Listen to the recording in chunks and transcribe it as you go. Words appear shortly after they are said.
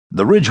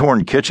The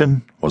Ridgehorn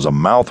kitchen was a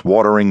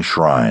mouth-watering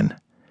shrine.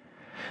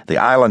 The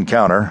island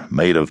counter,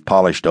 made of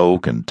polished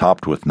oak and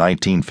topped with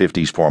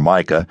 1950s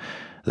formica,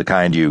 the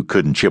kind you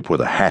couldn't chip with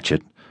a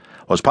hatchet,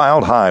 was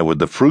piled high with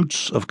the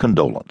fruits of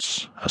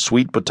condolence, a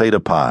sweet potato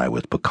pie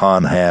with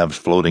pecan halves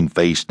floating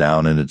face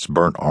down in its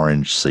burnt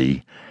orange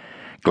sea,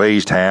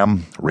 glazed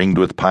ham ringed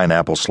with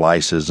pineapple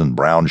slices and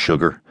brown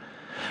sugar,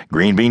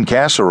 green bean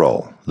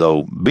casserole,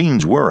 though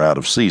beans were out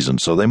of season,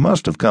 so they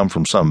must have come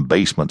from some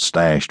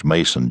basement-stashed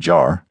mason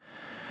jar,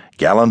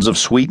 gallons of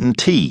sweetened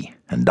tea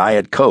and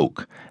Diet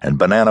Coke and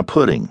banana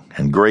pudding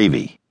and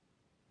gravy.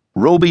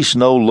 Roby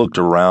Snow looked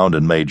around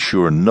and made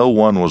sure no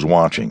one was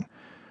watching.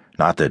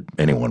 Not that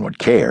anyone would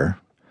care.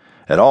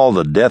 At all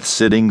the death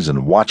sittings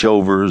and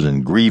watchovers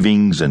and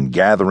grievings and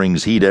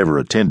gatherings he'd ever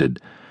attended,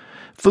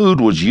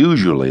 food was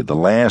usually the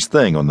last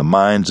thing on the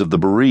minds of the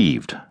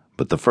bereaved,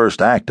 but the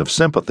first act of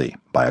sympathy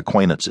by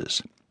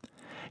acquaintances.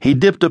 He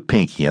dipped a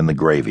pinky in the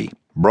gravy,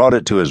 brought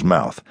it to his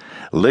mouth,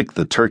 licked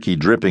the turkey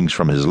drippings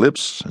from his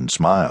lips, and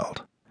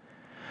smiled.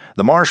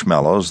 The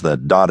marshmallows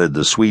that dotted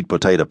the sweet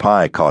potato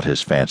pie caught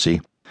his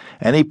fancy,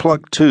 and he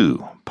plucked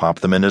two,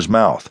 popped them in his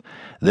mouth,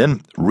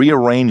 then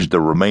rearranged the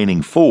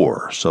remaining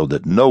four so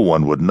that no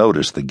one would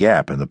notice the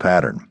gap in the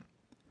pattern.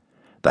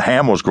 The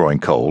ham was growing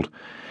cold,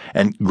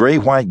 and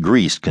gray-white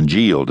grease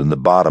congealed in the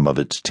bottom of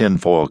its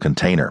tinfoil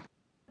container.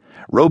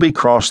 Roby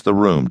crossed the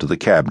room to the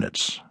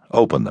cabinets,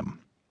 opened them.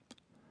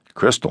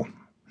 Crystal.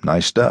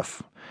 Nice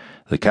stuff.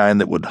 The kind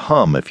that would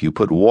hum if you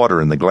put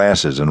water in the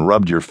glasses and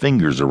rubbed your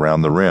fingers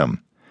around the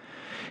rim.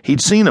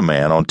 He'd seen a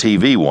man on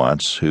TV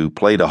once who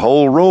played a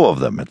whole row of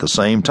them at the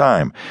same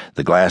time,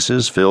 the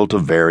glasses filled to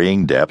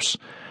varying depths,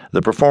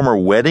 the performer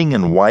wetting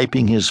and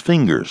wiping his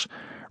fingers,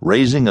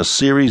 raising a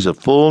series of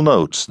full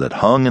notes that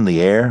hung in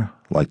the air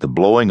like the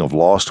blowing of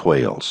lost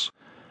whales.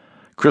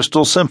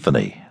 Crystal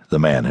Symphony, the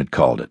man had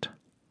called it.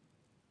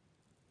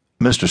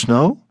 "Mr.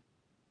 Snow?"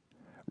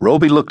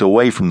 Roby looked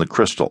away from the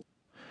crystal.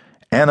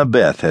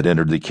 Annabeth had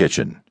entered the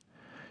kitchen.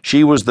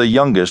 She was the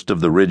youngest of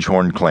the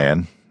Ridgehorn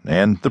clan,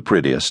 and the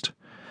prettiest.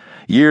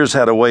 Years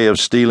had a way of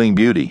stealing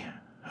beauty,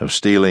 of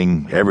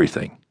stealing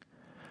everything.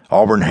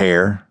 Auburn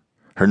hair.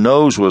 Her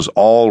nose was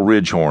all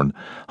Ridgehorn,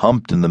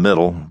 humped in the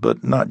middle,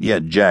 but not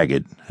yet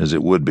jagged, as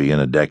it would be in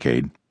a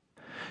decade.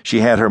 She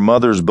had her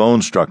mother's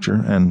bone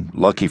structure, and,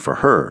 lucky for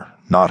her,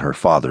 not her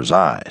father's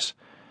eyes,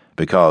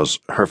 because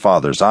her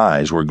father's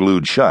eyes were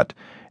glued shut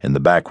in the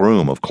back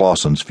room of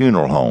Clawson's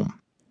funeral home.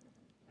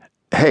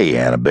 "Hey,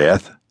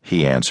 Annabeth,"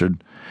 he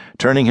answered,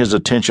 turning his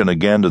attention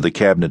again to the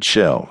cabinet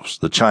shelves,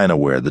 the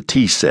chinaware, the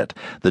tea set,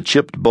 the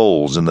chipped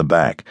bowls in the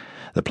back,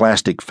 the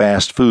plastic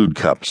fast food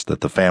cups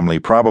that the family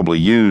probably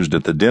used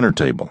at the dinner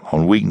table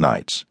on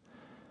weeknights.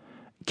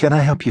 "Can I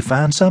help you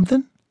find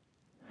something?"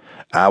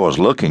 "I was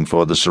looking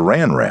for the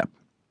saran wrap."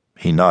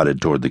 He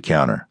nodded toward the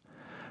counter.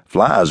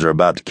 "Flies are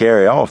about to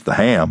carry off the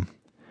ham."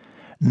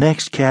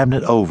 "Next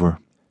cabinet over."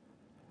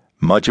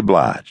 "Much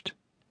obliged."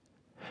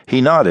 He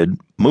nodded,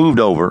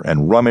 moved over,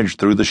 and rummaged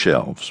through the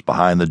shelves,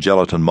 behind the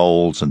gelatin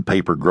molds and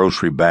paper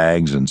grocery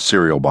bags and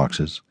cereal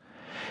boxes.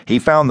 He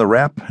found the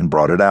wrap and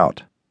brought it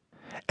out.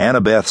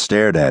 Annabeth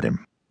stared at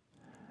him.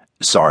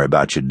 "Sorry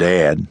about your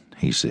dad,"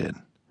 he said.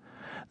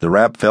 The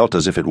wrap felt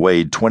as if it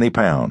weighed 20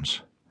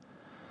 pounds.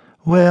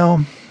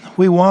 "Well,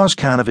 we was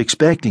kind of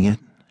expecting it,"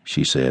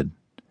 she said.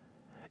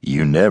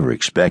 "You never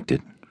expect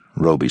it,"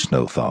 Roby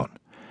Snow thought.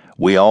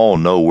 "We all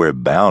know we're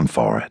bound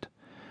for it.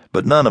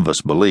 But none of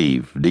us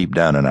believe, deep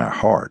down in our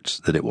hearts,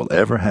 that it will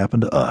ever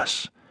happen to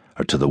us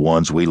or to the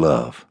ones we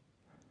love."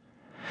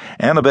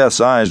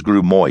 Annabeth's eyes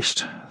grew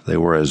moist. They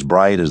were as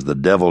bright as the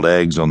deviled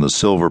eggs on the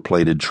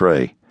silver-plated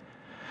tray.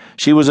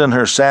 She was in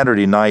her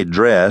Saturday night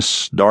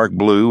dress, dark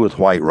blue with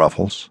white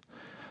ruffles.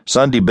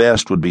 Sunday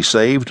best would be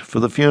saved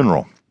for the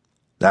funeral.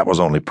 That was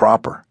only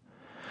proper.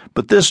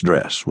 But this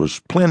dress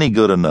was plenty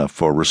good enough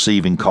for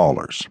receiving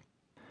callers.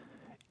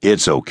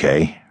 "It's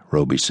okay,"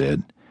 Roby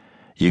said.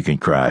 "You can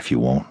cry if you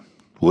want.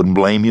 Wouldn't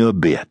blame you a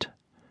bit."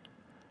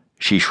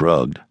 She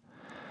shrugged.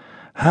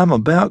 "I'm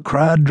about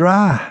cried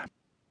dry."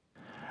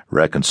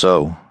 "Reckon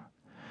so.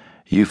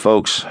 You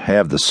folks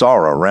have the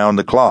sorrow round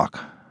the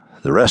clock.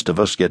 The rest of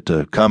us get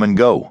to come and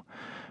go.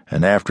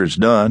 And after it's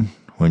done,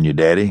 when your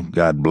daddy,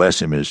 God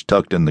bless him, is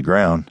tucked in the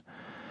ground,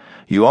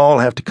 you all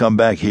have to come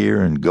back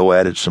here and go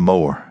at it some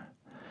more.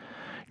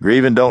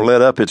 Grieving don't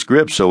let up its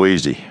grip so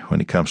easy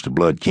when it comes to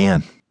blood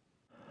kin."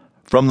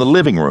 From the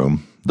living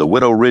room, the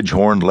widow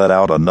Ridgehorn let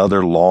out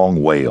another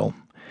long wail,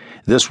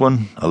 this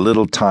one a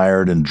little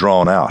tired and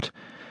drawn out,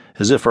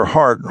 as if her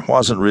heart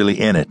wasn't really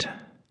in it.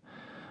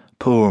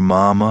 "Poor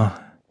Mama,"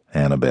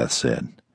 Annabeth said.